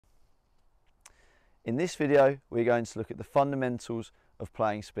In this video, we're going to look at the fundamentals of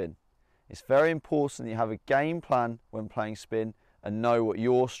playing spin. It's very important that you have a game plan when playing spin and know what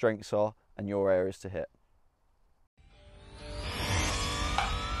your strengths are and your areas to hit.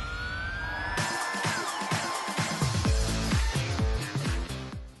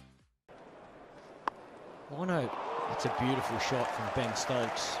 Wano, that's a beautiful shot from Ben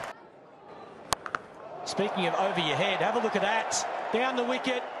Stokes. Speaking of over your head, have a look at that. Down the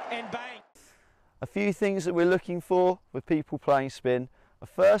wicket and bang. A few things that we're looking for with people playing spin are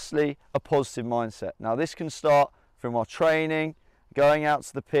firstly a positive mindset. Now this can start from our training, going out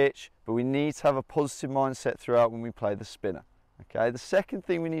to the pitch, but we need to have a positive mindset throughout when we play the spinner. Okay. The second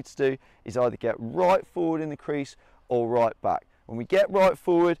thing we need to do is either get right forward in the crease or right back. When we get right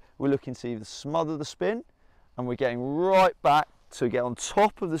forward, we're looking to either smother the spin and we're getting right back to get on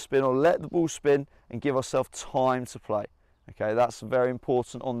top of the spin or let the ball spin and give ourselves time to play. Okay, that's very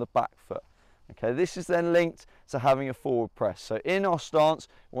important on the back foot. Okay, this is then linked to having a forward press. So in our stance,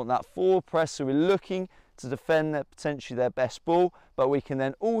 we want that forward press, so we're looking to defend potentially their best ball, but we can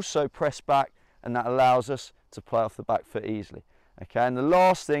then also press back, and that allows us to play off the back foot easily. Okay, and the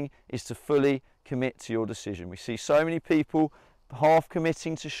last thing is to fully commit to your decision. We see so many people half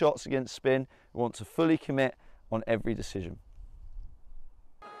committing to shots against spin. We want to fully commit on every decision.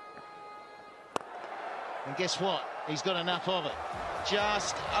 And guess what? He's got enough of it.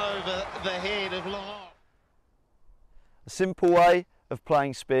 Just over the head of Long. A simple way of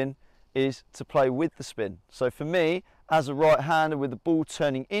playing spin is to play with the spin. So for me, as a right-hander with the ball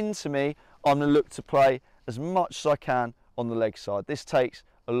turning into me, I'm going to look to play as much as I can on the leg side. This takes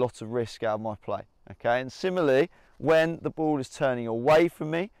a lot of risk out of my play. Okay, and similarly, when the ball is turning away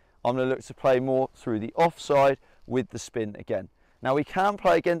from me, I'm going to look to play more through the offside with the spin again. Now we can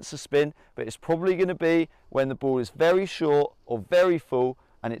play against the spin, but it's probably going to be when the ball is very short or very full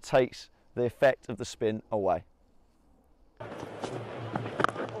and it takes the effect of the spin away. Right,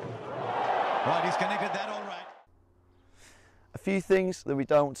 he's connected that all right. A few things that we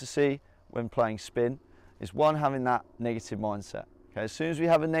don't want to see when playing spin is one, having that negative mindset. Okay, as soon as we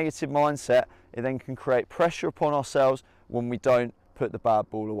have a negative mindset, it then can create pressure upon ourselves when we don't put the bad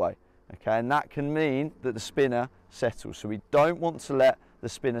ball away. Okay, and that can mean that the spinner settles. So we don't want to let the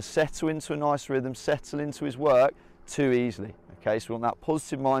spinner settle into a nice rhythm, settle into his work too easily. Okay, so we want that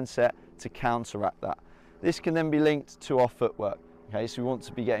positive mindset to counteract that. This can then be linked to our footwork. Okay, so we want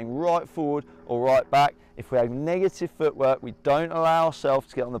to be getting right forward or right back. If we have negative footwork, we don't allow ourselves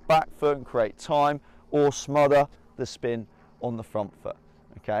to get on the back foot and create time or smother the spin on the front foot.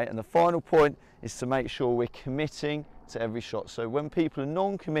 Okay, and the final point is to make sure we're committing to every shot. So when people are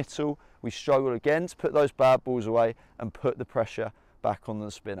non-committal, we struggle again to put those bad balls away and put the pressure back on the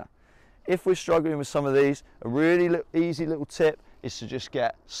spinner. If we're struggling with some of these, a really easy little tip is to just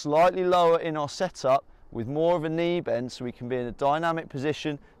get slightly lower in our setup with more of a knee bend, so we can be in a dynamic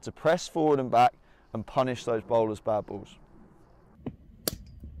position to press forward and back and punish those bowlers' bad balls.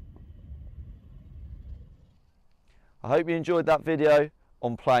 I hope you enjoyed that video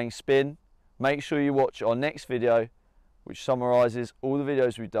on playing spin. Make sure you watch our next video, which summarises all the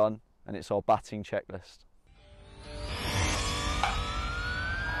videos we've done, and it's our batting checklist.